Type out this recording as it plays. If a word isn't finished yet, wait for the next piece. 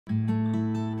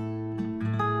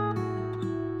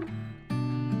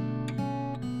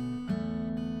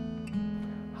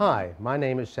Hi, my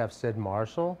name is Chef Syd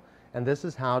Marshal, and this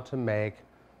is how to make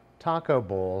taco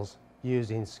bowls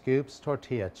using Scoop's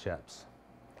tortilla chips.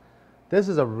 This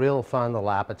is a real fun little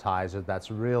appetizer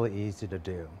that's really easy to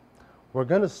do. We're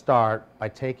going to start by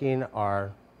taking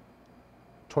our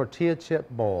tortilla chip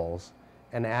bowls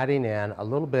and adding in a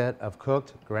little bit of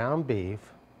cooked ground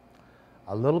beef,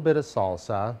 a little bit of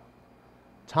salsa,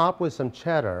 top with some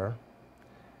cheddar,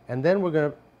 and then we're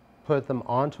going to put them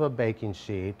onto a baking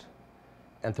sheet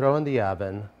and throw in the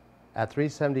oven at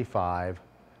 375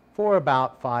 for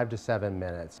about 5 to 7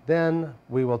 minutes. Then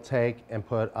we will take and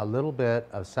put a little bit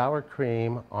of sour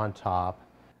cream on top,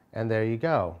 and there you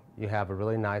go. You have a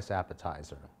really nice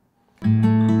appetizer.